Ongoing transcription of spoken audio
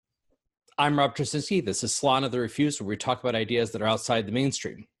I'm Rob Trasinski. This is Salon of the Refused, where we talk about ideas that are outside the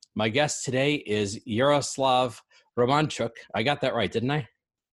mainstream. My guest today is Yaroslav Romanchuk. I got that right, didn't I?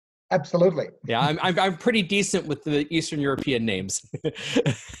 Absolutely. Yeah, I'm pretty decent with the Eastern European names.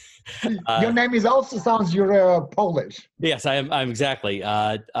 Your name is also sounds you're Polish. Yes, I'm exactly.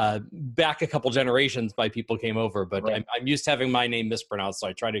 Back a couple generations, my people came over, but Right. I'm used to having my name mispronounced, so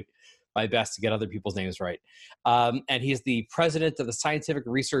I try to my best to get other people's names right. And he's the president of the Scientific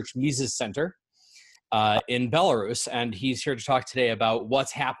Research Mises Center in Belarus, and he's here to talk today about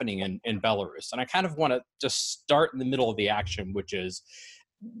what's happening in Belarus. And I kind of want to just start in the middle of the action, which is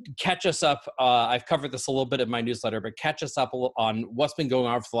catch us up. I've covered this a little bit in my newsletter, but catch us up on what's been going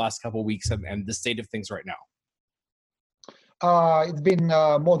on for the last couple of weeks and the state of things right now. It's been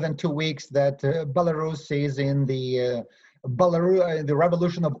more than 2 weeks that Belarus is in the the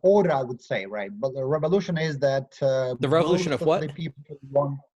revolution of order, I would say, right? But the revolution is that the revolution of what? The people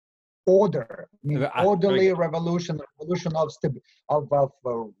want order, orderly revolution of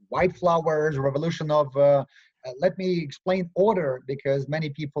white flowers, revolution of. Let me explain order, because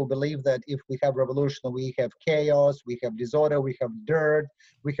many people believe that if we have revolution, we have chaos, we have disorder, we have dirt,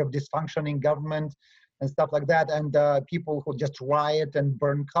 we have dysfunctioning government and stuff like that, and people who just riot and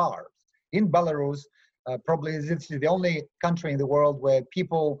burn cars. In Belarus, probably this is the only country in the world where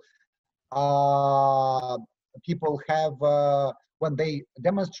people have when they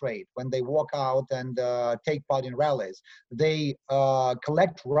demonstrate, when they walk out and take part in rallies, they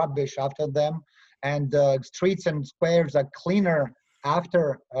collect rubbish after them, and streets and squares are cleaner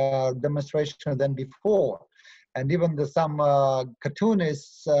after demonstration than before. And even some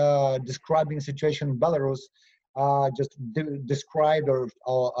cartoonists describing the situation in Belarus just described or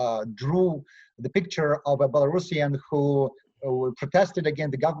drew the picture of a Belarusian who protested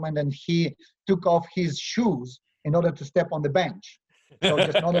against the government, and he took off his shoes in order to step on the bench. So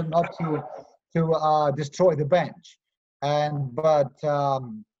just in order not to destroy the bench.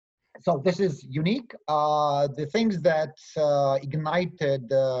 So this is unique. The things that ignited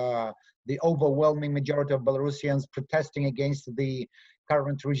the overwhelming majority of Belarusians protesting against the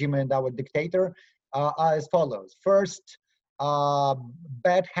current regime and our dictator are as follows. First,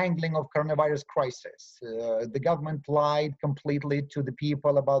 bad handling of coronavirus crisis. The government lied completely to the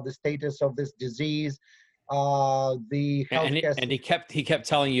people about the status of this disease. The healthcare and he kept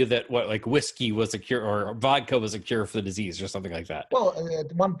telling you that like whiskey was a cure or vodka was a cure for the disease or something like that. Well,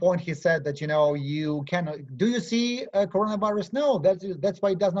 at one point he said that, you cannot. Do you see coronavirus? No, that's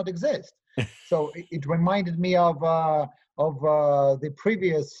why it does not exist. So it reminded me of the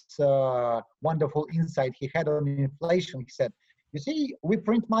previous wonderful insight he had on inflation. He said, "You see, we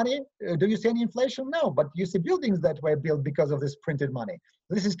print money. Do you see any inflation? No, but you see buildings that were built because of this printed money."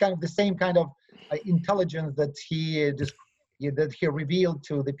 This is kind of the same kind of intelligence that he revealed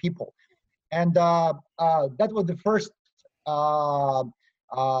to the people, and that was the first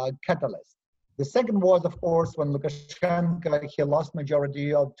catalyst. The second was, of course, when Lukashenko he lost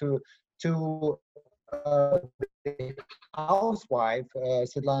majority to the housewife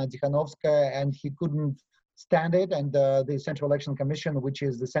Svetlana Tikhanovskaya, and he couldn't stand it, and the Central Election Commission, which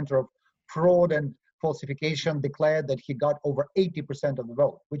is the center of fraud and falsification, declared that he got over 80% of the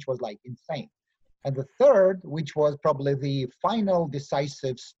vote, which was like insane. And the third, which was probably the final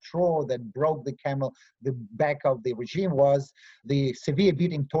decisive straw that broke the back of the regime, was the severe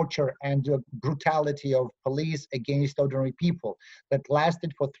beating, torture, and brutality of police against ordinary people that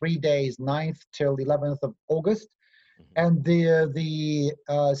lasted for 3 days, 9th till 11th of August. And the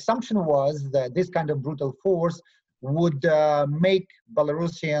assumption was that this kind of brutal force would make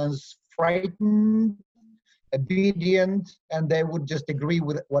Belarusians frightened, obedient, and they would just agree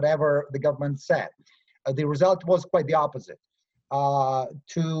with whatever the government said. The result was quite the opposite.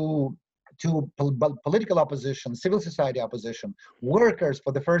 To political opposition, civil society opposition, workers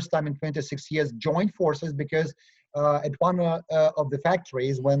for the first time in 26 years joined forces, because at one of the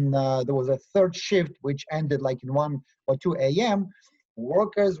factories, when there was a third shift, which ended like in 1 or 2 a.m.,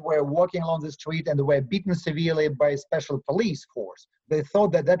 workers were walking along the street and they were beaten severely by a special police force. They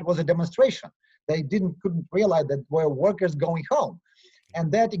thought that that was a demonstration. They couldn't realize that were workers going home.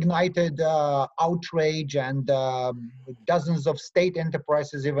 And that ignited outrage, and dozens of state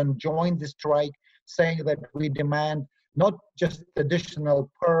enterprises even joined the strike, saying that we demand not just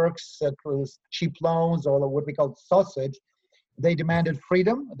additional perks, cheap loans, or what we call sausage. They demanded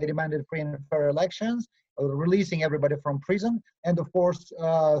freedom. They demanded free and fair elections, releasing everybody from prison, and of course,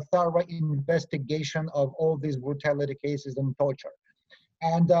 thorough investigation of all these brutality cases and torture.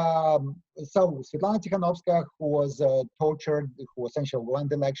 And so Svetlana Tikhanovskaya, who was tortured, who essentially won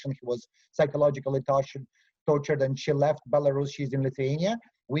the election, he was psychologically tortured, and she left Belarus. She's in Lithuania.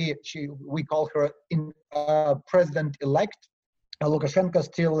 we call her president-elect. Lukashenko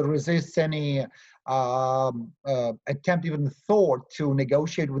still resists any attempt, even thought, to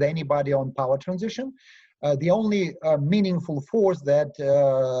negotiate with anybody on power transition. The only meaningful force that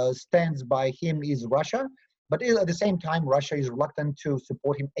stands by him is Russia. But at the same time, Russia is reluctant to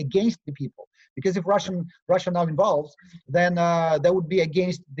support him against the people. Because if Russia now involves, then that would be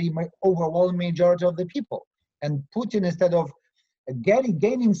against the overwhelming majority of the people. And Putin, instead of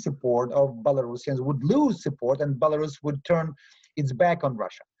gaining support of Belarusians, would lose support, and Belarus would turn its back on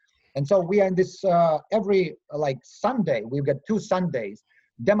Russia. And so we are in this every Sunday, we've got 2 Sundays,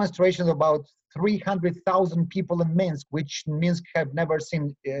 demonstrations about 300,000 people in Minsk, which Minsk have never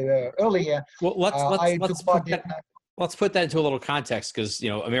seen earlier. Well, let's put that into a little context, because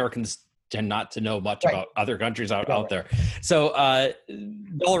Americans tend not to know much about other countries out there. So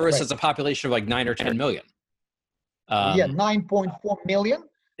Belarus has a population of like 9 or 10 million. 9.4 million.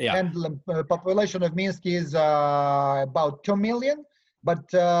 Yeah. And the population of Minsk is about 2 million. But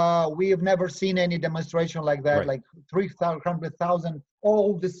we have never seen any demonstration like that, like 300,000.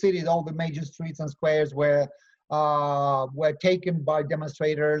 All the cities, all the major streets and squares were taken by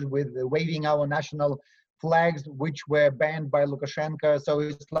demonstrators with waving our national flags, which were banned by Lukashenko. So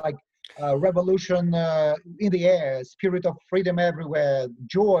it's like revolution in the air, spirit of freedom everywhere,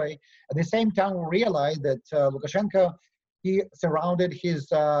 joy. At the same time, we realized that Lukashenko, he surrounded his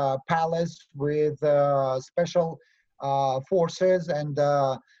palace with special forces, and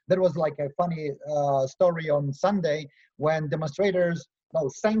there was like a funny story on Sunday when demonstrators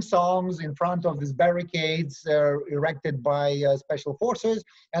sang songs in front of these barricades erected by special forces,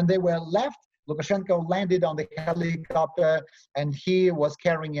 and they were left. Lukashenko landed on the helicopter, and he was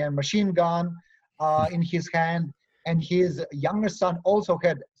carrying a machine gun in his hand, and his younger son also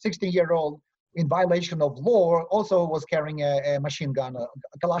had 16-year-old in violation of law, also was carrying a machine gun, a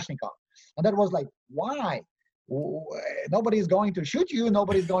Kalashnikov. And that was like, why? Nobody's going to shoot you.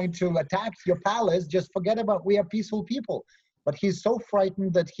 Nobody's going to attack your palace. Just forget about, we are peaceful people. But he's so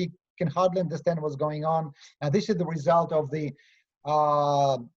frightened that he can hardly understand what's going on. And this is the result of the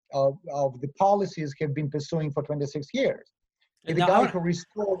policies he's been pursuing for 26 years. The guy who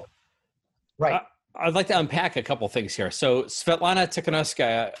restored, I'd like to unpack a couple things here. So Svetlana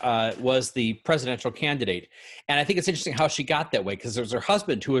Tikhanovskaya was the presidential candidate. And I think it's interesting how she got that way, because it was her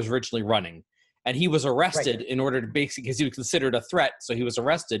husband who was originally running. And he was arrested in order to basically, because he was considered a threat, so he was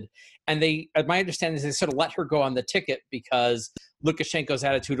arrested. And they, my understanding is they sort of let her go on the ticket because Lukashenko's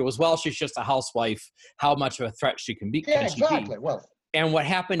attitude was, well, she's just a housewife. How much of a threat she can be? Yeah, exactly. Well, and what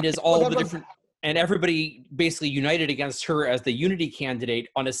happened is and everybody basically united against her as the unity candidate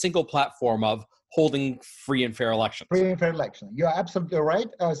on a single platform of holding free and fair elections. Free and fair election. You're absolutely right.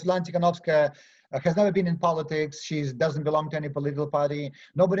 Svetlana Tikhanovskaya has never been in politics. She doesn't belong to any political party.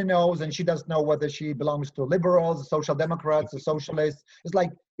 Nobody knows, and she doesn't know whether she belongs to liberals, social democrats, or socialists. It's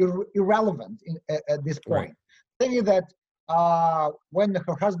like irrelevant at this point. Thing is that when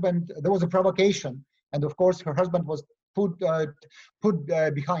her husband, there was a provocation, and of course her husband was put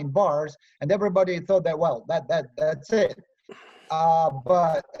behind bars, and everybody thought that, well, that's it.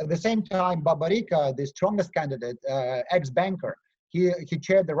 But at the same time, Babarika, the strongest candidate, ex-banker, he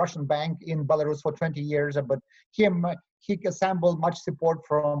chaired the Russian bank in Belarus for 20 years, but he assembled much support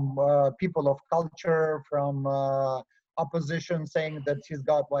from people of culture, from opposition, saying that he's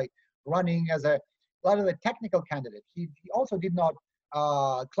got running as a lot of the technical candidate. He also did not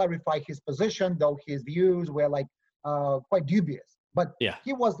clarify his position, though his views were quite dubious. But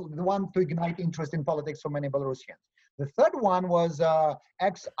he was the one to ignite interest in politics for many Belarusians. The third one was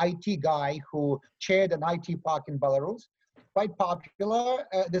ex-IT guy who chaired an IT park in Belarus, quite popular.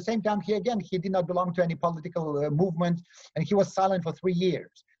 At the same time, he did not belong to any political movement, and he was silent for 3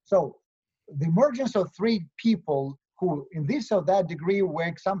 years. So the emergence of 3 people who, in this or that degree,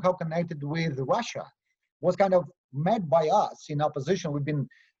 were somehow connected with Russia was kind of met by us in opposition. We've been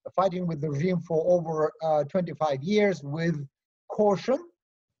fighting with the regime for over 25 years with caution.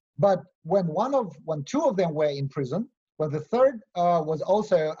 But when 2 of them were in prison, when the third was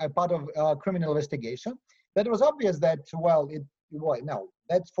also a part of criminal investigation, that it was obvious that, no,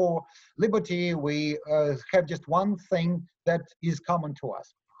 that's for liberty. We have just one thing that is common to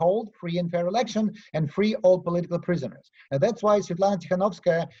us: hold free and fair election and free all political prisoners. And that's why Svetlana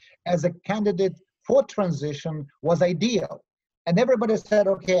Tikhanovskaya, as a candidate for transition, was ideal. And everybody said,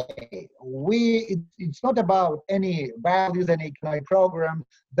 okay, it's not about any values, any economic program.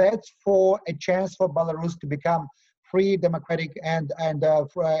 That's for a chance for Belarus to become free, democratic, and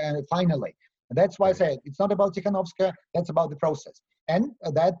finally. And that's why I say it's not about Tikhanovskaya, that's about the process. And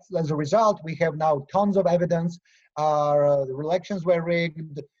that, as a result, we have now tons of evidence The elections were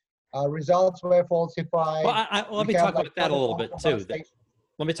rigged, results were falsified. Well, let me talk about that a little bit too.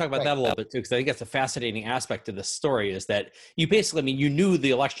 Let me talk about Right. that a little bit too, because I think that's a fascinating aspect of this story. Is that you basically, I mean, you knew the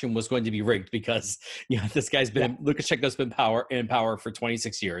election was going to be rigged because this guy's been Lukashenko's been in power for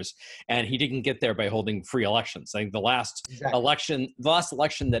 26 years, and he didn't get there by holding free elections. I think the last election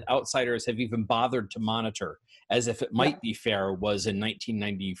that outsiders have even bothered to monitor as if it might be fair was in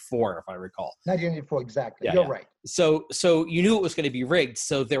 1994, if I recall. 1994, exactly. You're right. So you knew it was going to be rigged.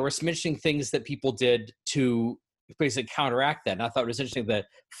 So there were some interesting things that people did to basically counteract that. And I thought it was interesting that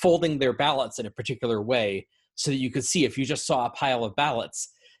folding their ballots in a particular way so that you could see, if you just saw a pile of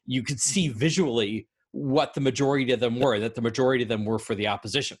ballots, you could see visually what the majority of them were, that the majority of them were for the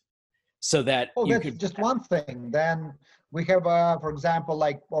opposition. So that that's just one thing. Then we have, for example,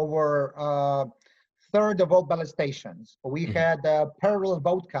 like over third of all ballot stations, we had parallel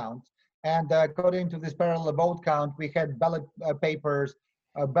vote count. And according to this parallel vote count, we had ballot papers,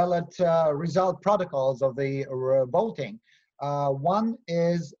 ballot result protocols of the voting. One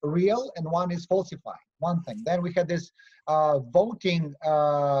is real and one is falsified, one thing. Then we had this voting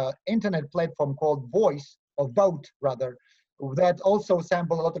internet platform called Voice, or Vote rather, that also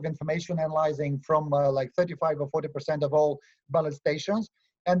sampled a lot of information analyzing from like 35 or 40% of all ballot stations.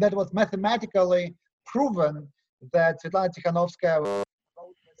 And that was mathematically proven that Svetlana Tikhanovskaya vote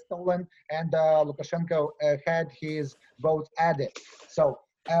was stolen and Lukashenko had his votes added. So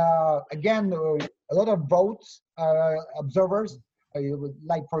again, a lot of votes observers,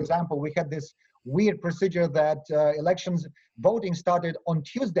 like for example, we had this weird procedure that elections voting started on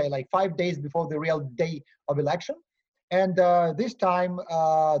Tuesday, like 5 days before the real day of election. And this time,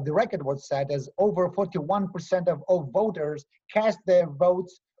 the record was set as over 41% of all voters cast their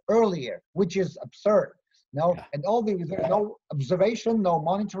votes earlier, which is absurd. And all these, there's no observation, no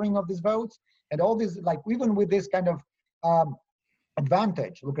monitoring of these votes, and all this, like even with this kind of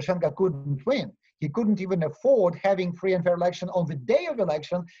advantage, Lukashenko couldn't win. He couldn't even afford having free and fair election on the day of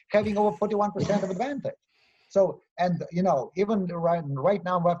election, having over 41% of advantage. So, and even right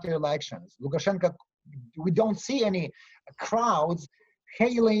now after elections, Lukashenko, we don't see any crowds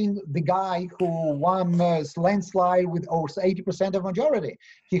hailing the guy who won landslide with over 80% of majority.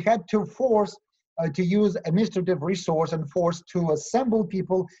 He had to force to use administrative resource and force to assemble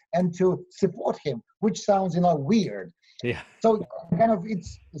people and to support him, which sounds weird. Yeah. So kind of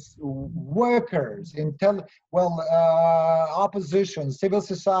it's workers, opposition, civil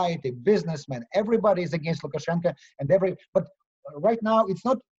society, businessmen, everybody is against Lukashenko, but right now it's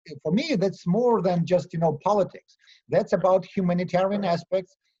not, for me, that's more than just politics. That's about humanitarian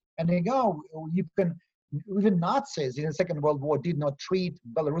aspects. And you can, even Nazis in the Second World War did not treat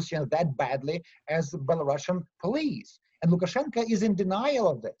Belarusians that badly as the Belarusian police. And Lukashenko is in denial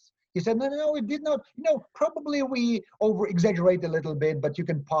of this. He said, no, it did not. Probably we over-exaggerate a little bit, but you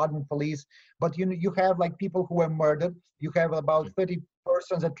can pardon police. But you have like people who were murdered. You have about 30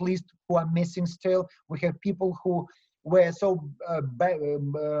 persons at least who are missing still. We have people who were so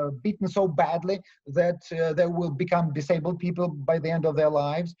beaten so badly that they will become disabled people by the end of their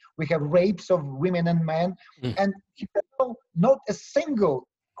lives. We have rapes of women and men. And not a single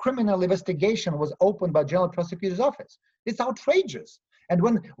criminal investigation was opened by General Prosecutor's Office. It's outrageous. And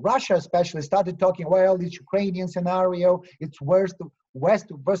when Russia especially started talking, well, this Ukrainian scenario, it's worse, West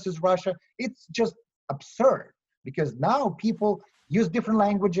versus Russia, it's just absurd because now people use different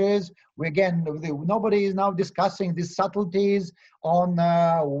languages. Nobody is now discussing these subtleties on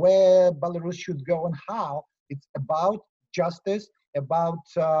where Belarus should go and how. It's about justice, about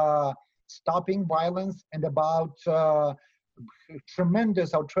stopping violence, and about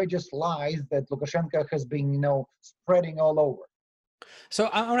tremendous, outrageous lies that Lukashenko has been, spreading all over. So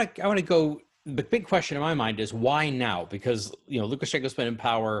I want to go. The big question in my mind is why now? Because Lukashenko's been in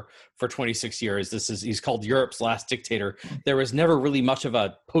power for 26 years. He's called Europe's last dictator. There was never really much of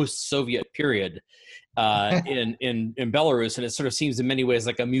a post-Soviet period in Belarus, and it sort of seems in many ways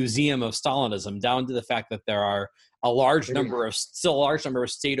like a museum of Stalinism, down to the fact that there are a large number of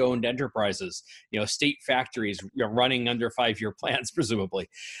state-owned enterprises, state factories, running under 5-year plans, presumably.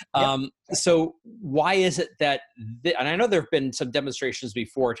 So why is it that, and I know there have been some demonstrations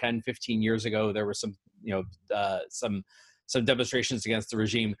before, 10, 15 years ago, there were some demonstrations against the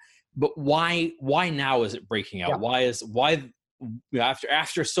regime, but why now is it breaking out? Why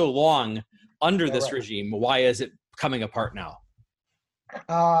after so long under this regime, why is it coming apart now?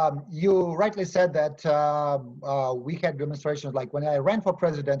 You rightly said that we had demonstrations. Like when I ran for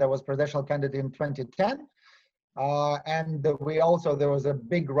president, I was presidential candidate in 2010. And there was a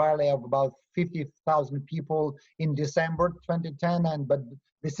big rally of about 50,000 people in December 2010. But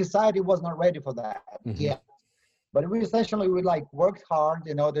the society was not ready for that yet. But we essentially worked hard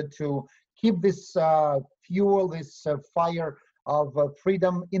in order to keep this fuel, this fire of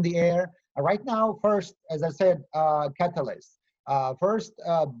freedom in the air. Right now, first, as I said, catalyst. First,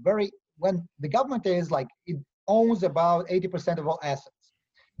 when the government it owns about 80% of all assets.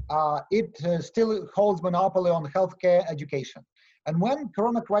 It still holds monopoly on healthcare, education. And when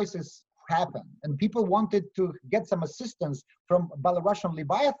Corona crisis happened and people wanted to get some assistance from Belarusian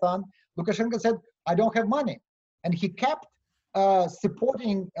Leviathan, Lukashenko said, I don't have money. And he kept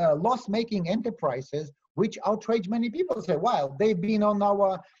supporting loss-making enterprises, which outraged many people. Say, wow, they've been on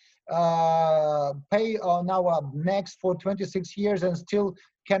our pay on our necks for 26 years and still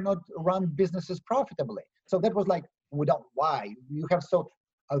cannot run businesses profitably. So that was why you have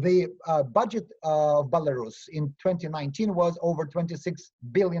the budget of Belarus in 2019 was over $26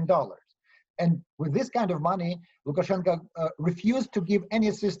 billion. And with this kind of money, Lukashenko refused to give any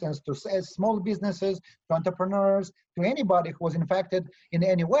assistance to small businesses, to entrepreneurs, to anybody who was infected in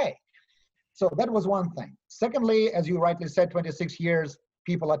any way. So that was one thing. Secondly, as you rightly said, 26 years,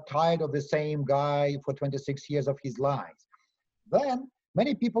 people are tired of the same guy for 26 years of his lies. Then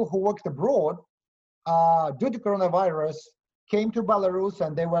many people who worked abroad due to coronavirus came to Belarus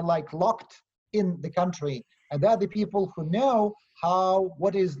and they were locked in the country. And they're the people who know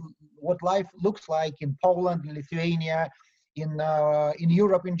what life looks like in Poland, in Lithuania, in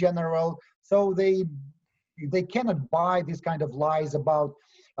Europe in general. So they cannot buy this kind of lies about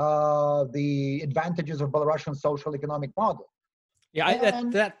the advantages of Belarusian social economic model. Yeah,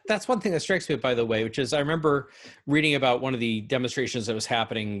 that's one thing that strikes me, by the way, which is I remember reading about one of the demonstrations that was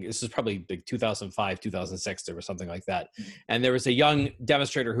happening. This is probably 2005, 2006, there was something like that. And there was a young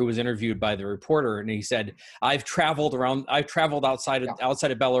demonstrator who was interviewed by the reporter, and he said, I've traveled outside of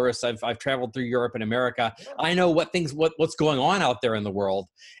Belarus. I've traveled through Europe and America. I know what's going on out there in the world.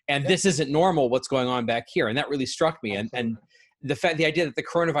 And this isn't normal, what's going on back here. And that really struck me. And the idea that the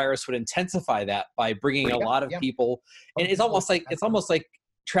coronavirus would intensify that by bringing a lot of people, and it's almost like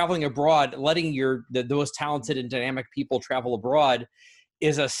traveling abroad, letting the most talented and dynamic people travel abroad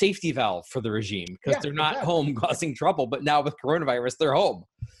is a safety valve for the regime because they're not home causing trouble. But now with coronavirus, they're home.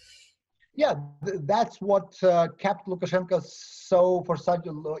 Yeah, that's what kept Lukashenko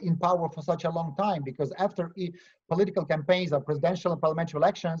in power for such a long time, because after political campaigns or presidential and parliamentary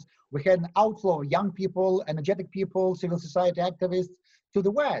elections, we had an outflow of young people, energetic people, civil society activists to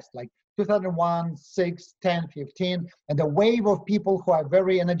the West, like 2001, 6, 10, 15, and a wave of people who are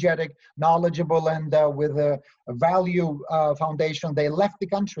very energetic, knowledgeable, and with a value foundation. They left the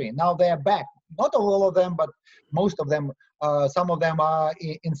country. Now they are back. Not all of them, but most of them. Some of them are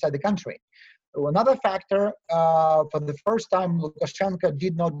inside the country. Another factor, for the first time, Lukashenko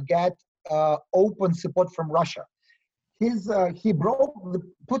did not get open support from Russia. He broke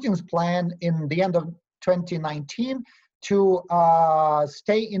Putin's plan in the end of 2019 to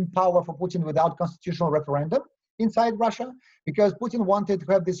stay in power for Putin without constitutional referendum inside Russia, because Putin wanted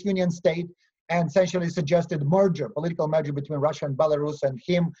to have this union state and essentially suggested political merger between Russia and Belarus and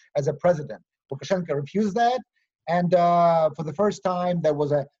him as a president. Lukashenko refused that. And for the first time, there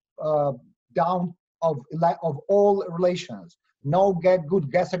was a down of all relations. No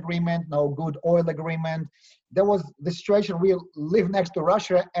good gas agreement, no good oil agreement. There was the situation we live next to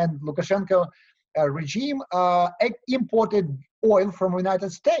Russia, and Lukashenko regime imported oil from the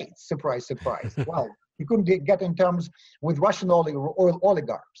United States. Surprise, surprise. Well, he couldn't get in terms with Russian oil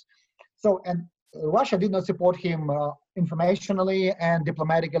oligarchs. So, and Russia did not support him informationally and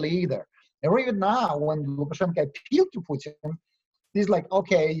diplomatically either. And even now, when Lukashenko appealed to Putin, he's like,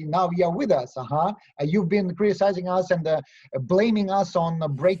 okay, now you're with us, you've been criticizing us and blaming us on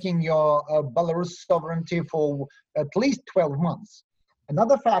breaking your Belarus sovereignty for at least 12 months.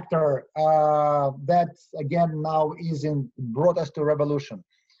 Another factor that, again, now brought us to revolution.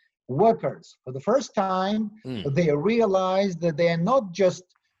 Workers, for the first time, they realized that they are not just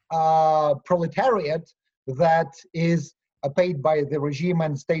proletariat that is paid by the regime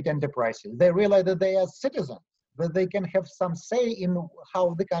and state enterprises. They realize that they are citizens, that they can have some say in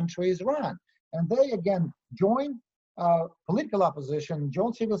how the country is run. And they, again, join political opposition,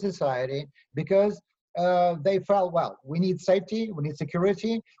 join civil society, because they felt, well, we need safety, we need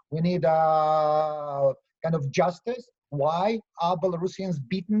security, we need kind of justice. Why are Belarusians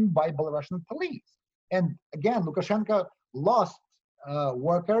beaten by Belarusian police? And again, Lukashenko lost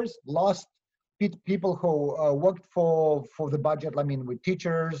workers, lost people who worked for the budget, I mean, with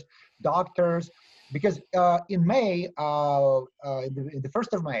teachers, doctors, because in May, the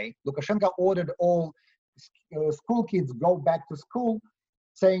 1st of May, Lukashenko ordered all school kids go back to school,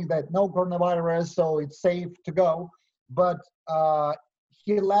 saying that no coronavirus, so it's safe to go. But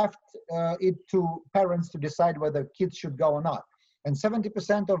he left it to parents to decide whether kids should go or not. And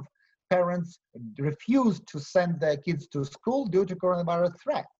 70% of parents refused to send their kids to school due to coronavirus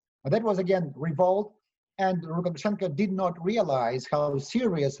threat. And that was, again, revolt. And Lukashenko did not realize how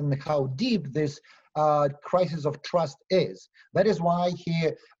serious and how deep this crisis of trust is. That is why he,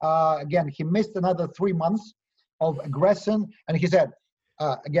 again, he missed another 3 months of aggression. And he said,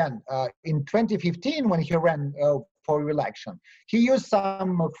 in 2015, when he ran for re-election, he used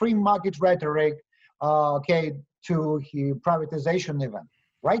some free market rhetoric, to his privatization event.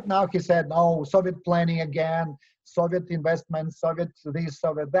 Right now, he said, no, Soviet planning again, Soviet investment, Soviet this,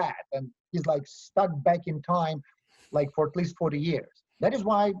 Soviet that. And he's like stuck back in time, like for at least 40 years. That is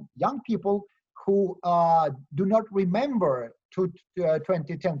why young people who do not remember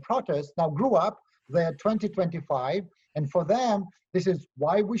 2010 protests now grew up, they're 2025, and for them, this is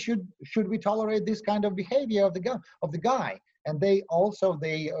why should we tolerate this kind of behavior of the guy. And they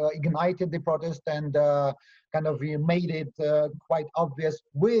ignited the protest and kind of made it quite obvious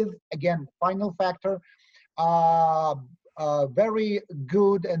with, again, final factor, very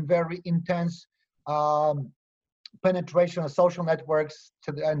good and very intense penetration of social networks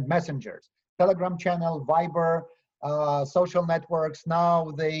and messengers. Telegram channel, Viber, social networks,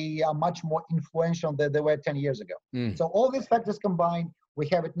 now they are much more influential than they were 10 years ago. So all these factors combined, we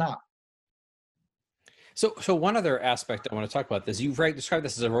have it now. So one other aspect I want to talk about this, you've described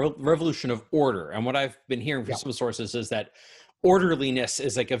this as a revolution of order. And what I've been hearing from some sources is that orderliness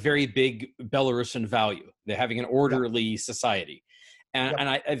is like a very big Belarusian value. They're having an orderly society. And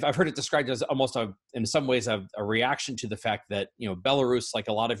I've heard it described as almost in some ways a reaction to the fact that, Belarus, like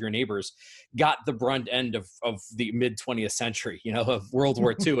a lot of your neighbors, got the brunt end of the mid 20th century, of World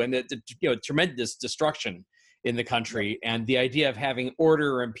War II, and tremendous destruction in the country. And the idea of having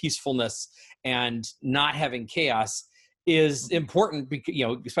order and peacefulness and not having chaos is important,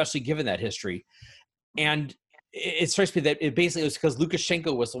 because, especially given that history. And it strikes me that it basically was because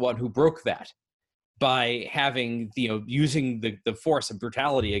Lukashenko was the one who broke that by having, using the force and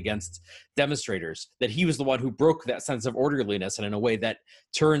brutality against demonstrators, that he was the one who broke that sense of orderliness, and in a way that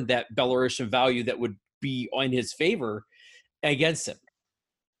turned that Belarusian value that would be in his favor against him.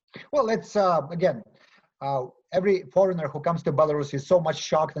 Well, it's, again, every foreigner who comes to Belarus is so much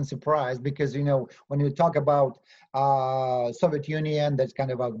shocked and surprised because, when you talk about Soviet Union, that's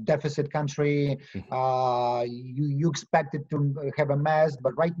kind of a deficit country, you expect it to have a mess,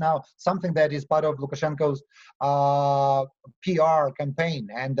 but right now, something that is part of Lukashenko's PR campaign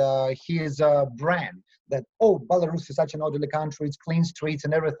and his brand, that, Belarus is such an orderly country, it's clean streets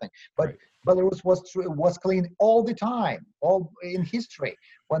and everything. But Belarus was clean all the time, all in history.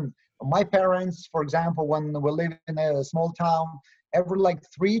 When my parents, for example, when we lived in a small town, every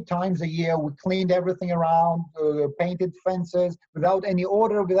 3 times a year, we cleaned everything around, painted fences without any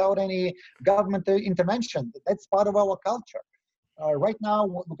order, without any government intervention. That's part of our culture. Right now,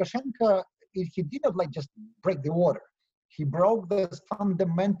 Lukashenko, he did not just break the order. He broke this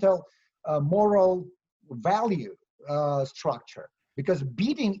fundamental moral value structure, because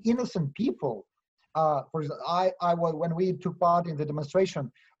beating innocent people, for example, when we took part in the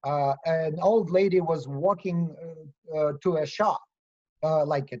demonstration, an old lady was walking to a shop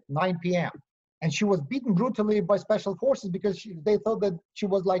at 9 p.m. and she was beaten brutally by special forces because they thought that she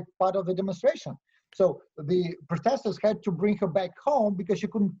was part of the demonstration. So the protesters had to bring her back home because she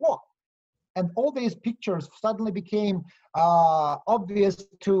couldn't walk. And all these pictures suddenly became obvious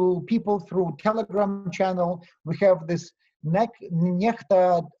to people through Telegram channel. We have this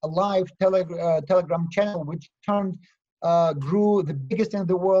Nechta live Telegram channel, which grew the biggest in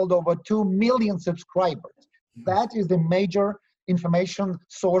the world, over 2 million subscribers. That is the major information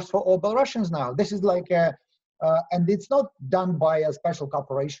source for all Belarusians now. This is and it's not done by a special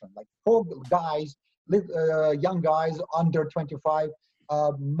corporation. 4 guys, young guys under 25,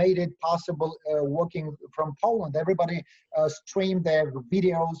 made it possible working from Poland. Everybody streamed their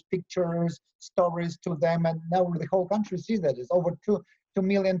videos, pictures, stories to them, and now the whole country sees that. It's over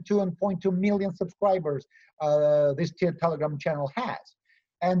 2.2 million subscribers this Telegram channel has.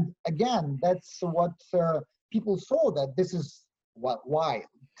 And again, that's what people saw, that this is why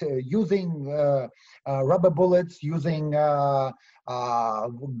using rubber bullets, using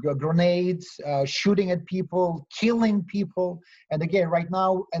grenades, shooting at people, killing people. And again, right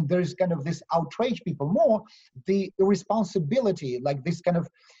now, and there's kind of this outrage people more, the irresponsibility, this kind of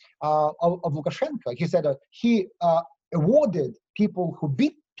Lukashenko. He said he awarded people who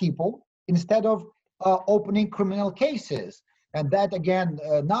beat people instead of opening criminal cases. And that, again,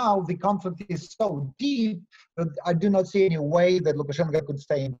 now the conflict is so deep that I do not see any way that Lukashenko could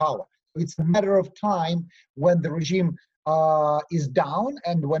stay in power. It's a matter of time when the regime is down,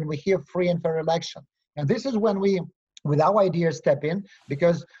 and when we hear free and fair election. And this is when we, with our ideas, step in,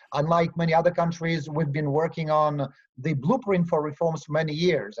 because unlike many other countries, we've been working on the blueprint for reforms for many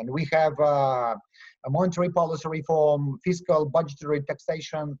years. And we have a monetary policy reform, fiscal, budgetary,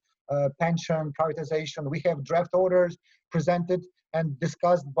 taxation, pension, privatization. We have draft orders presented and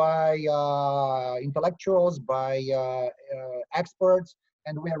discussed by intellectuals, by experts,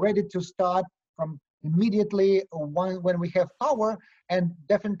 and we are ready to start from immediately when we have power. And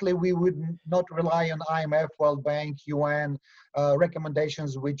definitely we would not rely on IMF, World Bank, UN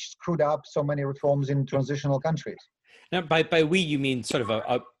recommendations, which screwed up so many reforms in transitional countries. Now, by we you mean sort of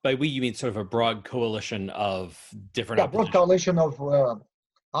a broad coalition of different. Yeah, broad coalition of.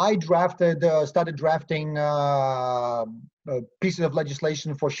 I started drafting pieces of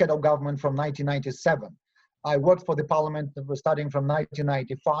legislation for shadow government from 1997. I worked for the parliament starting from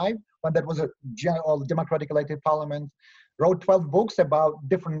 1995, when that was a democratic elected parliament. Wrote 12 books about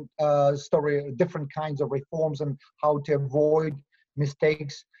different different kinds of reforms and how to avoid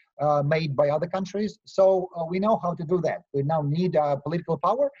mistakes made by other countries. So we know how to do that. We now need political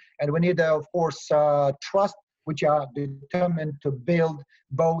power, and we need, of course, trust, which are determined to build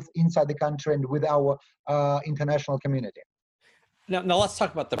both inside the country and with our international community. Now let's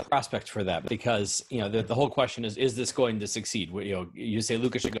talk about the prospect for that, because the whole question is this going to succeed? You say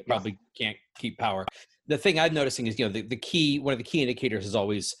Lukashenko probably can't keep power. The thing I'm noticing is one of the key indicators is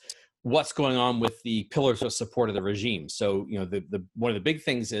always what's going on with the pillars of support of the regime. So the one of the big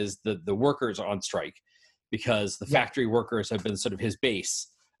things is the workers are on strike, because the factory workers have been sort of his base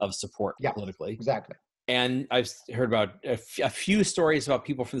of support politically. Exactly. And I've heard about a few stories about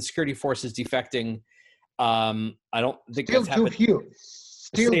people from the security forces defecting. I don't think still that's too happened. Few.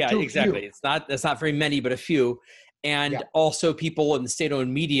 Still yeah, too exactly. Few. It's not very many, but a few. And also people in the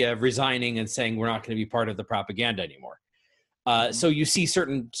state-owned media resigning and saying we're not going to be part of the propaganda anymore. So you see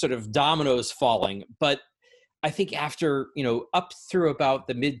certain sort of dominoes falling. But I think after, up through about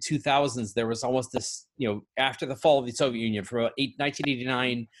the mid 2000s, there was almost this, after the fall of the Soviet Union, from about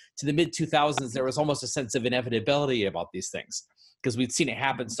 1989 to the mid 2000s, there was almost a sense of inevitability about these things, because we'd seen it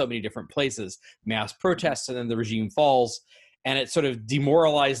happen in so many different places, mass protests, and then the regime falls, and it sort of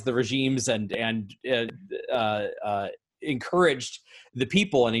demoralized the regimes and encouraged the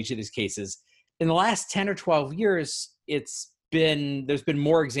people in each of these cases. In the last 10 or 12 years, there's been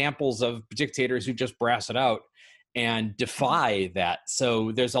more examples of dictators who just brass it out and defy that.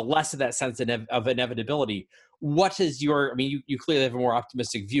 So there's a less of that sense of inevitability. What is you clearly have a more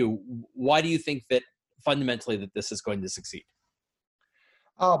optimistic view. Why do you think that fundamentally that this is going to succeed?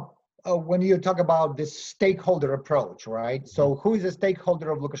 When you talk about this stakeholder approach, right? So who is a stakeholder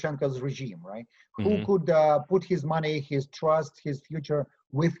of Lukashenko's regime, right? Who could put his money, his trust, his future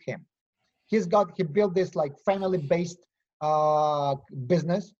with him? He built this like family-based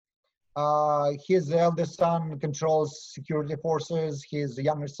business. His eldest son controls security forces. His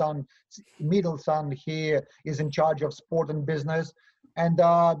younger son, middle son, he is in charge of sport and business. And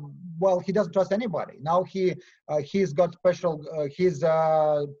he doesn't trust anybody. Now he's got special. His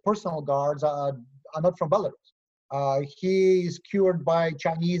personal guards are not from Belarus. He is cured by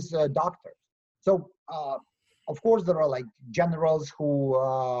Chinese doctors. So of course there are like generals who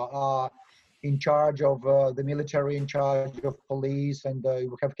are in charge of the military, in charge of police, and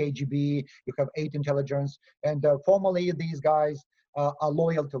you have KGB, you have 8 intelligence, and formally these guys are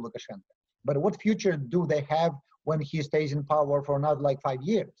loyal to Lukashenko. But what future do they have when he stays in power for another 5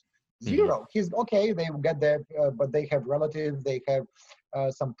 years? Zero. He's okay, they will get there, but they have relatives, they have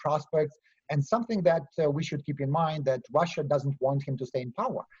some prospects. And something that we should keep in mind, that Russia doesn't want him to stay in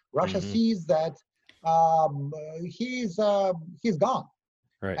power. Russia sees that he's gone.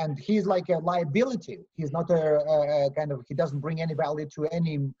 Right. And he's like a liability. He's not he doesn't bring any value to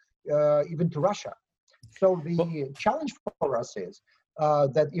even to Russia. So the challenge for us is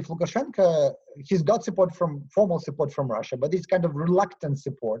that if Lukashenko, he's got formal support from Russia, but it's kind of reluctant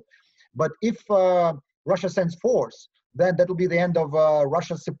support. But if Russia sends force, then that will be the end of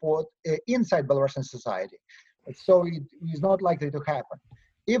Russia's support inside Belarusian society. So it is not likely to happen.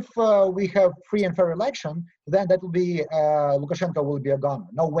 If we have free and fair election, then that will be, Lukashenko will be a goner.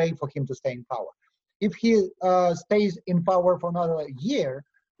 No way for him to stay in power. If he stays in power for another year,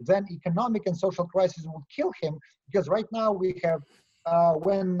 then economic and social crisis will kill him, because right now we have,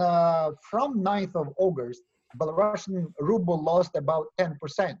 from 9th of August, Belarusian ruble lost about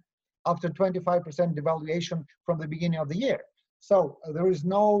 10% after 25% devaluation from the beginning of the year. So there is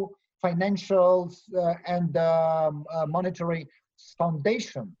no financial and monetary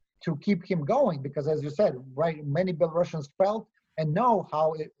foundation to keep him going, because as you said, right, many Belarusians felt and know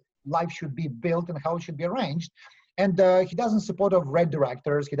how life should be built and how it should be arranged. And he doesn't support of red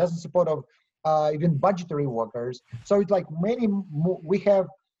directors. He doesn't support of even budgetary workers. So it's like we have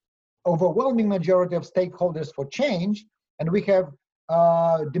overwhelming majority of stakeholders for change, and we have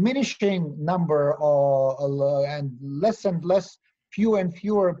diminishing number and less fewer and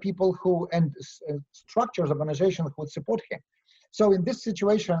fewer people who and structures, organizations who would support him. So in this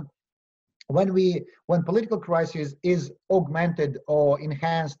situation, when political crisis is augmented or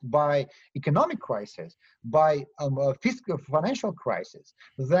enhanced by economic crisis, by fiscal financial crisis,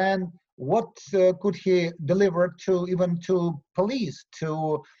 then what could he deliver to even to police,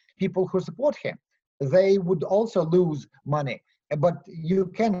 to people who support him? They would also lose money. But you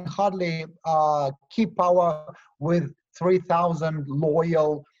can hardly keep power with 3,000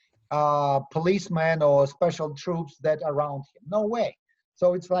 loyal policemen or special troops that are around him. No way.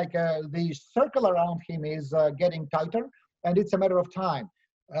 So it's like the circle around him is getting tighter, and it's a matter of time.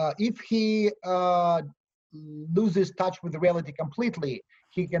 If he loses touch with reality completely,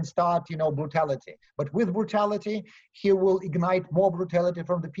 he can start, brutality. But with brutality, he will ignite more brutality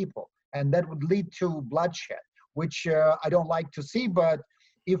from the people, and that would lead to bloodshed, which I don't like to see. But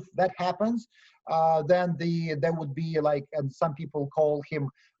if that happens, then there would be like, and some people call him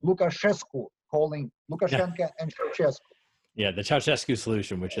Lukashescu, calling Lukashenko and Ceausescu. Yeah, the Ceausescu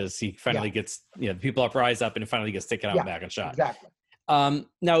solution, which is he finally gets, the people rise up and finally gets taken out back and shot. Exactly.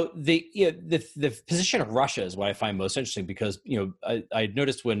 Now, the position of Russia is what I find most interesting because, I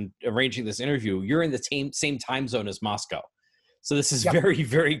noticed when arranging this interview, you're in the same time zone as Moscow. So this is very,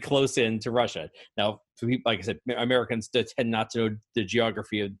 very close in to Russia. Now, like I said, Americans tend not to know the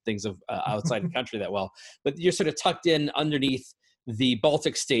geography of things of outside the country that well, but you're sort of tucked in underneath the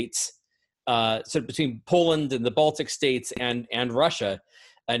Baltic states, sort of between Poland and the Baltic states and Russia,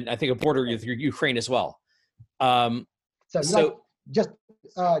 and I think a border with Ukraine as well. So just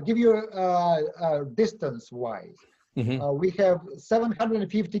give you distance-wise. We have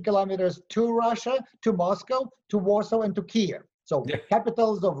 750 kilometers to Russia, to Moscow, to Warsaw, and to Kiev. So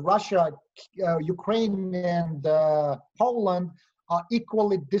capitals of Russia, Ukraine, and Poland are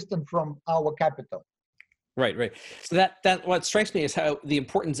equally distant from our capital. Right. So that what strikes me is how the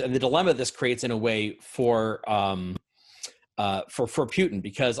importance and the dilemma this creates in a way for Putin,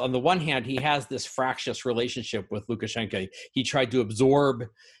 because on the one hand he has this fractious relationship with Lukashenko. He tried to absorb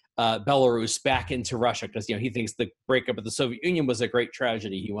Belarus back into Russia because he thinks the breakup of the Soviet Union was a great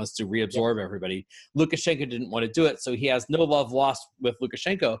tragedy. He wants to reabsorb everybody. Lukashenko didn't want to do it, so he has no love lost with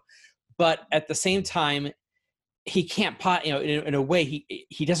Lukashenko. But at the same time, he can't, in a way,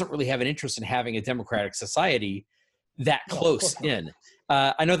 he doesn't really have an interest in having a democratic society that close in.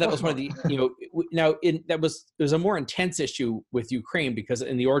 I know that was one of the, it was a more intense issue with Ukraine because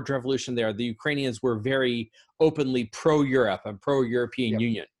in the Orange Revolution there, the Ukrainians were very openly pro-Europe and pro-European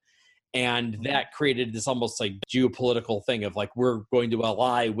Union. And that created this almost like geopolitical thing of like, we're going to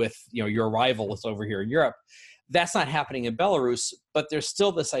ally with, your rivals over here in Europe. That's not happening in Belarus, but there's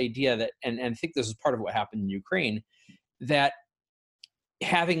still this idea that, and I think this is part of what happened in Ukraine, that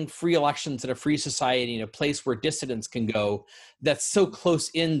having free elections in a free society in a place where dissidents can go, that's so close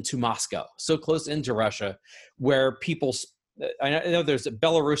into Moscow, so close into Russia, where people, I know there's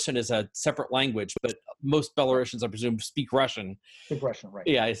Belarusian is a separate language, but most Belarusians, I presume, speak Russian. Speak Russian, right?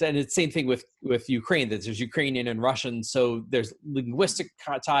 Yeah, and it's the same thing with Ukraine. That there's Ukrainian and Russian, so there's linguistic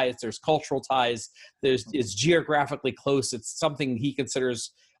ties, there's cultural ties, it's geographically close. It's something he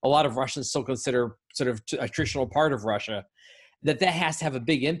considers, a lot of Russians still consider sort of a traditional part of Russia. That has to have a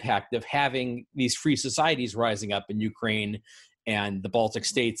big impact of having these free societies rising up in Ukraine and the Baltic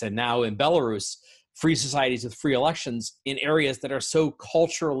states, and now in Belarus, free societies with free elections in areas that are so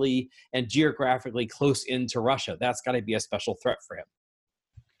culturally and geographically close into Russia. That's got to be a special threat for him.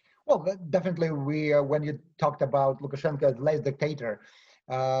 Well, definitely. When you talked about Lukashenko as last dictator,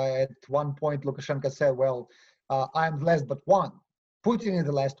 at one point Lukashenko said, "Well, I'm the last but one. Putin is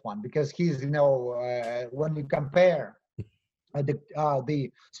the last one," because he's, when you compare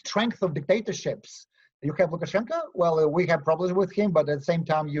the strength of dictatorships. You have Lukashenko, well, we have problems with him, but at the same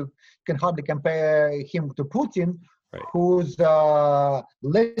time, you can hardly compare him to Putin, whose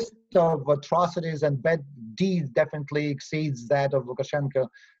list of atrocities and bad deeds definitely exceeds that of Lukashenko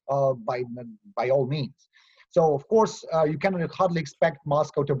by all means. So, of course, you cannot hardly expect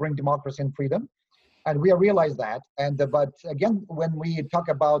Moscow to bring democracy and freedom, and we realize that. But again, when we talk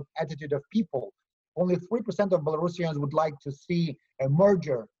about attitude of people, only 3% of Belarusians would like to see a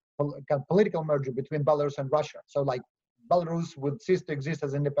merger, a political merger between Belarus and Russia. So like Belarus would cease to exist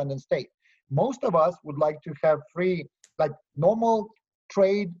as an independent state. Most of us would like to have free, like normal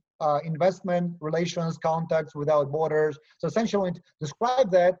trade, investment, relations, contacts without borders. So essentially to describe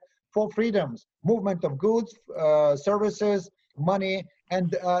that, four freedoms: movement of goods, services, money,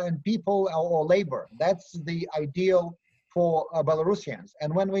 and people or labor. That's the ideal for Belarusians.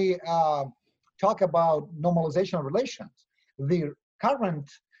 And when we talk about normalization of relations, the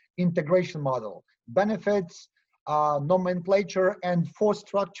current integration model benefits nomenclature and force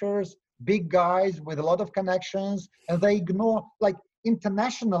structures, big guys with a lot of connections, and they ignore, like,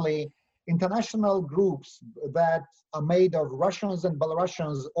 international groups that are made of Russians and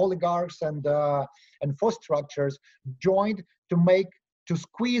Belarusians, oligarchs and force structures joined to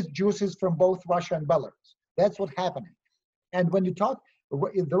squeeze juices from both Russia and Belarus. That's what's happening. And when you talk,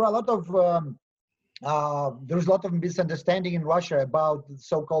 there are a lot of there's a lot of misunderstanding in Russia about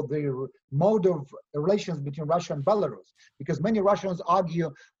so-called the mode of relations between Russia and Belarus, because many Russians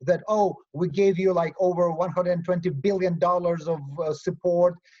argue that, oh, we gave you like over $120 billion of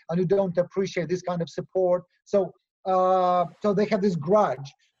support, and you don't appreciate this kind of support. So, so they have this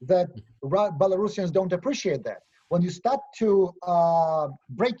grudge that Belarusians don't appreciate that. When you start to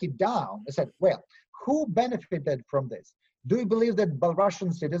break it down, they said, well, who benefited from this? Do you believe that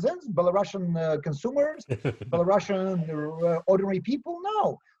Belarusian citizens, Belarusian consumers, Belarusian ordinary people?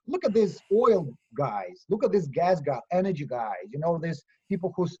 No. Look at these oil guys. Look at these gas guys, energy guys. You know, these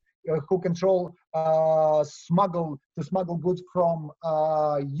people who control smuggle goods from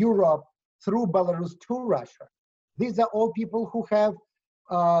Europe through Belarus to Russia. These are all people who have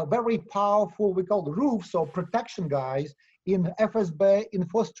very powerful, we call roofs or protection guys in FSB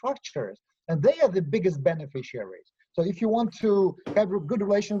infrastructures, and they are the biggest beneficiaries. So if you want to have a good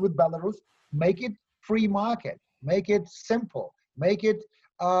relation with Belarus, make it free market, make it simple, make it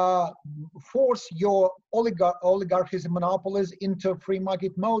force your oligarchies and monopolies into free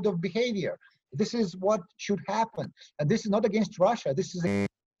market mode of behavior. This is what should happen. And this is not against Russia. This is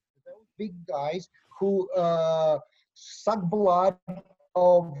against those big guys who suck blood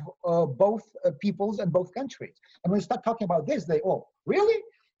of both peoples and both countries. And when we start talking about this, they, oh, really?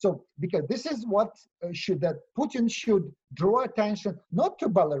 So, because this is what that Putin should draw attention, not to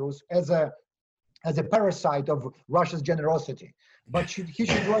Belarus as a parasite of Russia's generosity, but he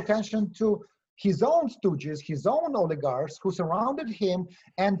should draw attention to his own stooges, his own oligarchs who surrounded him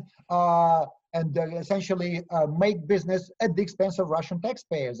and essentially make business at the expense of Russian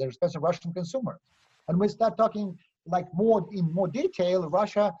taxpayers, at the expense of Russian consumers. And we start talking like in more detail.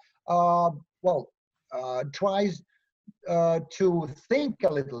 Russia, tries to think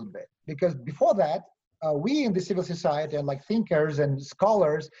a little bit, because before that, we in the civil society and like thinkers and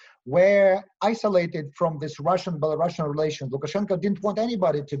scholars were isolated from this Russian-Belarusian relations. Lukashenko didn't want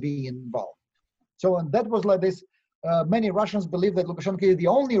anybody to be involved. So, and that was like this, many Russians believe that Lukashenko is the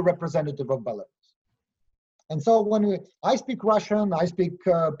only representative of Belarus. And so when I speak Russian, I speak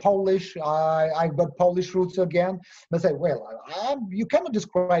Polish, I've got Polish roots again. They say, well, you cannot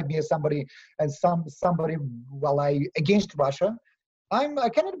describe me as somebody against Russia. I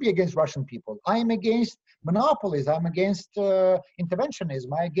cannot be against Russian people. I am against monopolies. I'm against interventionism.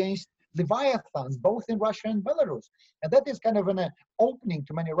 I'm against leviathans, both in Russia and Belarus. And that is kind of an opening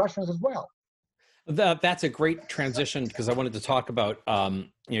to many Russians as well. That's a great transition, because I wanted to talk about,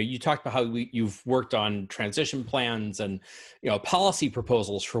 you talked about how you've worked on transition plans and, policy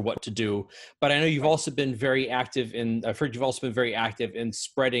proposals for what to do. But I know you've also been very active I've heard you've also been very active in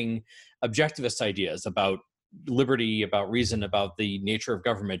spreading objectivist ideas about liberty, about reason, about the nature of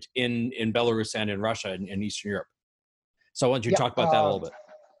government in Belarus and in Russia and in Eastern Europe. So why don't you talk about that a little bit?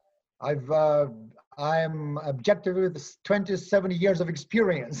 I'm objective with 27 years of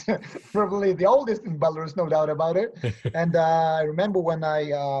experience, probably the oldest in Belarus, no doubt about it. And I remember when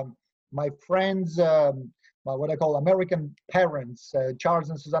my friends, what I call American parents, Charles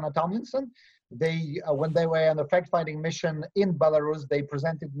and Susanna Tomlinson, when they were on a fact-finding mission in Belarus, they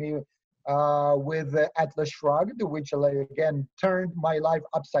presented me with Atlas Shrugged, which again turned my life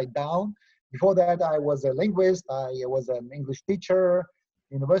upside down. Before that, I was a linguist, I was an English teacher,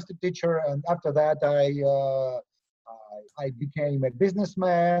 university teacher, and after that I became a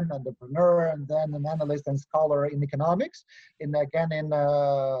businessman, entrepreneur, and then an analyst and scholar in economics, in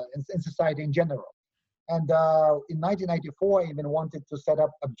society in general. And in 1994, I even wanted to set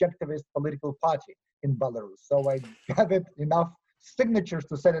up objectivist political party in Belarus. So I gathered enough signatures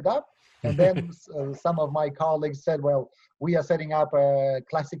to set it up. And then some of my colleagues said, well, we are setting up a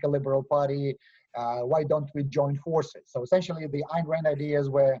classical liberal party. Why don't we join forces? So essentially the Ayn Rand ideas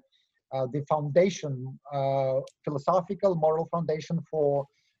were the foundation, philosophical, moral foundation for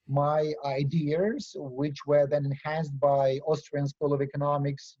my ideas, which were then enhanced by Austrian School of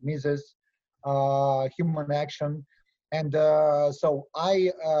Economics, Mises, Human Action. And so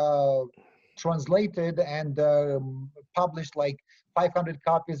I translated and published like 500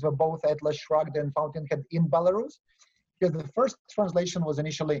 copies of both Atlas Shrugged and Fountainhead in Belarus. Because the first translation was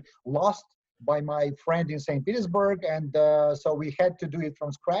initially lost by my friend in St. Petersburg, and so we had to do it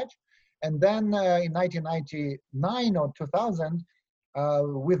from scratch. And then in 1999 or 2000,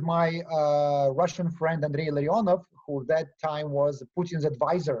 with my Russian friend Andrei Larionov, who at that time was Putin's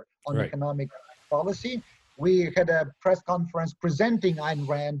advisor on economic policy, we had a press conference presenting Ayn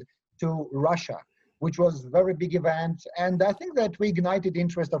Rand to Russia, which was a very big event. And I think that we ignited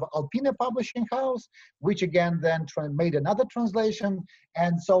interest of Alpina Publishing House, which again then made another translation.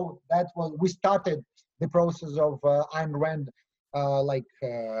 And so that was, we started the process of Ayn Rand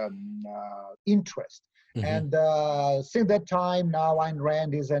interest. Mm-hmm. And since that time, now Ayn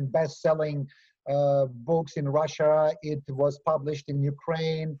Rand is in best-selling books in Russia. It was published in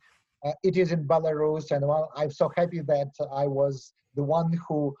Ukraine. It is in Belarus. And well, I'm so happy that I was the one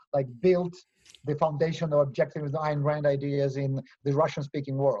who built the foundation of objective Ayn Rand ideas in the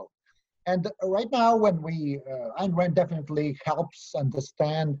Russian-speaking world. And right now, when Ayn Rand definitely helps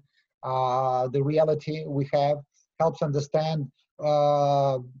understand the reality we have, helps understand,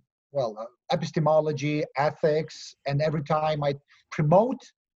 epistemology, ethics, and every time I promote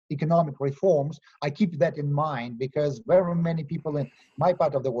economic reforms, I keep that in mind, because very many people in my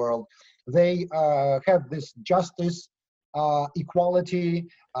part of the world, they have this justice, equality,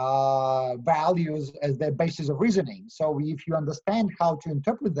 values as their basis of reasoning. So if you understand how to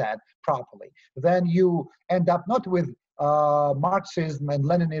interpret that properly, then you end up not with Marxism and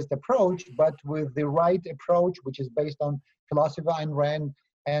Leninist approach, but with the right approach, which is based on philosophy, Ayn Rand,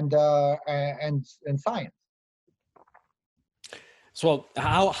 and science. So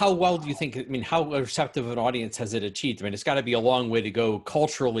how well do you think, I mean, how receptive of an audience has it achieved? I mean, it's got to be a long way to go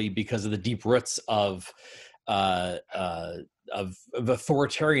culturally because of the deep roots of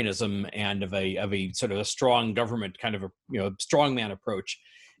authoritarianism and of a sort of a strong government kind of a strongman approach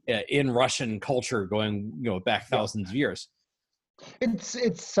in Russian culture going back thousands of years.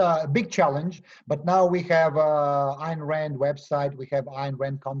 It's a big challenge, but now we have Ayn Rand website, we have Ayn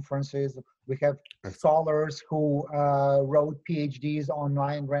Rand conferences, we have scholars who wrote PhDs on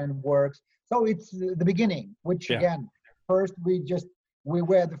Ayn Rand works. So it's the beginning, which again, first we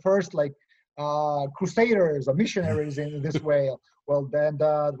were the first crusaders or missionaries in this way. Well, then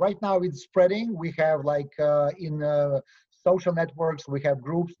right now it's spreading. We have in social networks, we have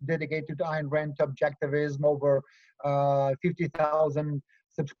groups dedicated to Ayn Rand objectivism, over 50,000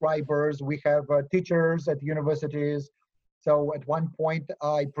 subscribers. We have teachers at universities. So at one point,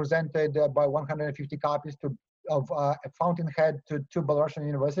 I presented by 150 copies of Fountainhead to two Belarusian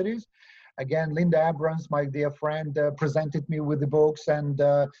universities. Again, Linda Abrams, my dear friend, presented me with the books, and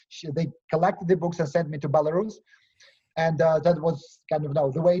they collected the books and sent me to Belarus. And that was kind of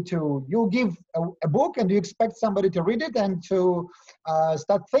the way to, you give a book and you expect somebody to read it and to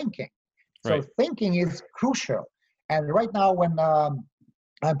start thinking. So thinking is crucial. And right now, when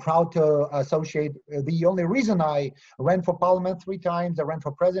I'm proud to associate, the only reason I ran for parliament 3 times, I ran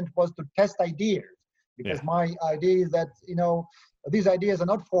for president, was to test ideas. Because my idea is that, these ideas are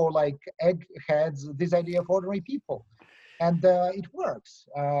not for eggheads, these ideas are for ordinary people. And it works.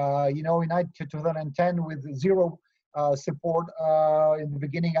 In 2010, with zero support, in the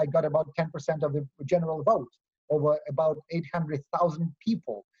beginning, I got about 10% of the general vote over about 800,000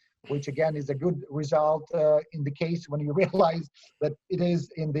 people, which again is a good result in the case when you realize that it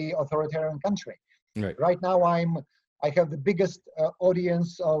is in the authoritarian country. Right now, I have the biggest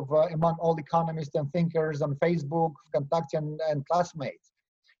audience of among all economists and thinkers on Facebook, Contact, and Classmates.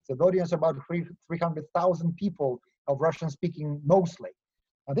 So the audience about 300,000 people of Russian-speaking mostly.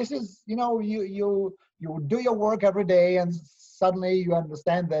 And this is, you do your work every day, and suddenly you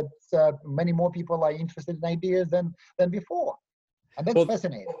understand that many more people are interested in ideas than before. And that's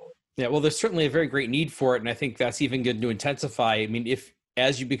fascinating. Yeah, well, there's certainly a very great need for it, and I think that's even going to intensify. I mean,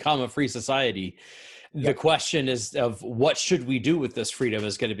 as you become a free society, the question is of what should we do with this freedom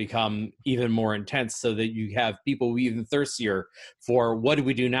is going to become even more intense, so that you have people even thirstier for what do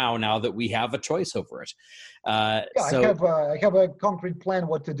we do now that we have a choice over it. I have a concrete plan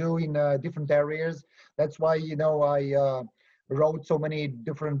what to do in different areas. That's why, I wrote so many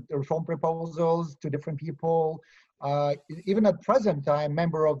different reform proposals to different people. Even at present, I'm a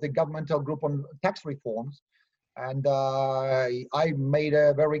member of the governmental group on tax reforms. And I made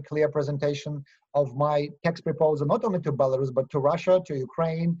a very clear presentation of my tax proposal, not only to Belarus, but to Russia, to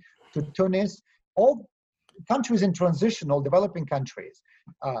Ukraine, to Tunis, all countries in transition, all developing countries.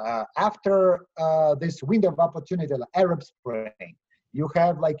 After this window of opportunity, like Arab Spring, you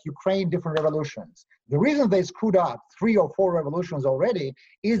have like Ukraine, different revolutions. The reason they screwed up 3 or 4 revolutions already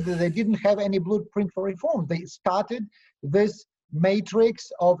is that they didn't have any blueprint for reform. They started this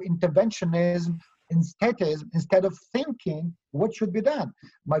matrix of interventionism instead of thinking what should be done.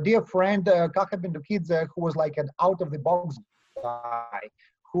 My dear friend Kaka Bendukidze, who was like an out-of-the-box guy,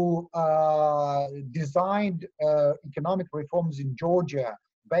 who designed economic reforms in Georgia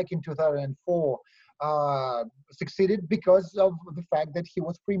back in 2004, succeeded because of the fact that he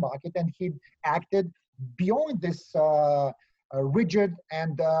was free market and he acted beyond this rigid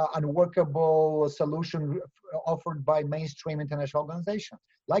and unworkable solution offered by mainstream international organizations.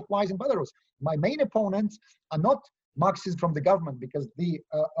 Likewise in Belarus, my main opponents are not Marxists from the government, because the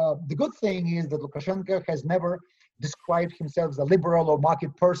good thing is that Lukashenko has never described himself as a liberal or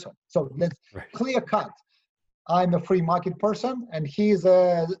market person. So let's clear cut. I'm a free market person, and he's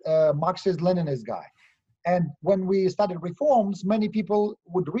a Marxist-Leninist guy. And when we started reforms, many people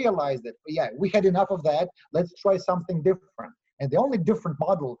would realize that, yeah, we had enough of that. Let's try something different. And the only different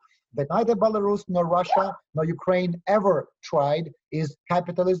model that neither Belarus nor Russia nor Ukraine ever tried is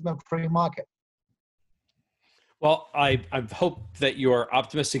capitalism and free market. Well, I hope that your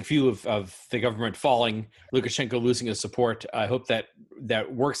optimistic view of the government falling, Lukashenko losing his support, I hope that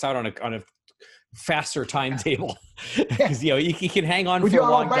works out on a faster timetable, because he can hang on for a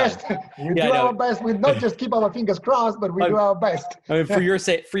long time. We do our best. We not just keep our fingers crossed, but we do our best. I mean, for your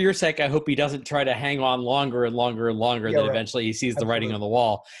sake, I hope he doesn't try to hang on longer and longer and longer. Yeah, that eventually he sees the writing on the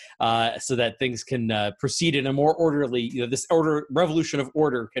wall, so that things can proceed in a more orderly. This revolution of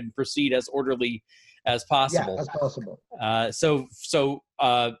order can proceed as orderly as possible. Yeah, as possible. So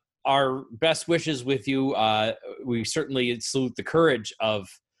our best wishes with you. We certainly salute the courage of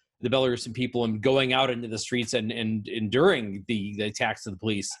the Belarusian people and going out into the streets and enduring the attacks of the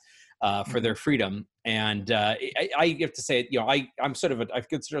police for their freedom. And I have to say, I consider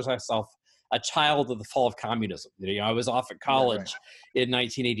myself a child of the fall of communism. I was off at college in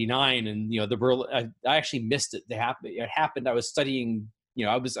 1989, and the Berlin. I actually missed it. It happened. I was studying.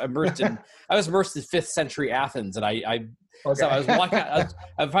 I was immersed in 5th century Athens, and so I was walking. I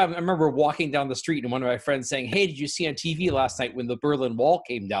remember walking down the street, and one of my friends saying, "Hey, did you see on TV last night when the Berlin Wall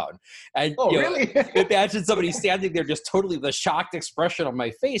came down?" And really? Imagine somebody standing there, just totally the shocked expression on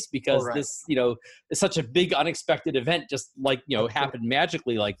my face, because this, is such a big, unexpected event, just like happened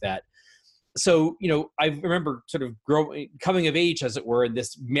magically like that. So, I remember sort of coming of age, as it were, in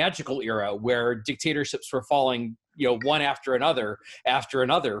this magical era where dictatorships were falling, one after another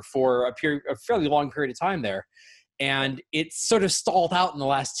for a fairly long period of time there. And it's sort of stalled out in the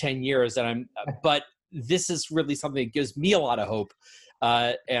last 10 years. But this is really something that gives me a lot of hope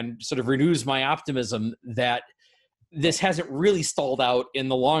and sort of renews my optimism that this hasn't really stalled out in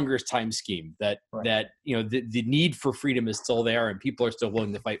the longer time scheme, that the need for freedom is still there and people are still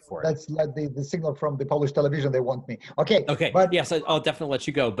willing to fight for it. That's like the signal from the Polish television. They want me. Okay. But yes, I'll definitely let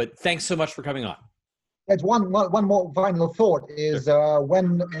you go. But thanks so much for coming on. That's one more final thought is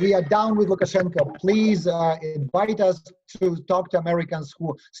when we are down with Lukashenko, please invite us to talk to Americans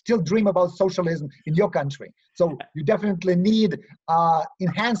who still dream about socialism in your country. So you definitely need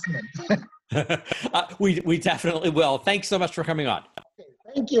enhancement. We definitely will. Thanks so much for coming on.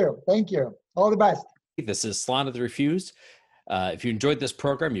 Okay, thank you. All the best. This is Salon of the Refused. If you enjoyed this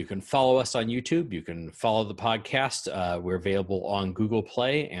program, you can follow us on YouTube. You can follow the podcast. We're available on Google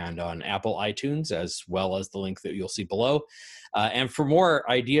Play and on Apple iTunes, as well as the link that you'll see below. And for more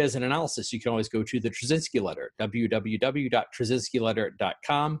ideas and analysis, you can always go to the Trzynski Letter,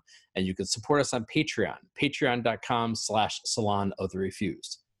 www.trzynskiletter.com, and you can support us on Patreon, patreon.com/Salon of the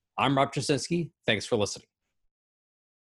Refused. I'm Rob Trzynski. Thanks for listening.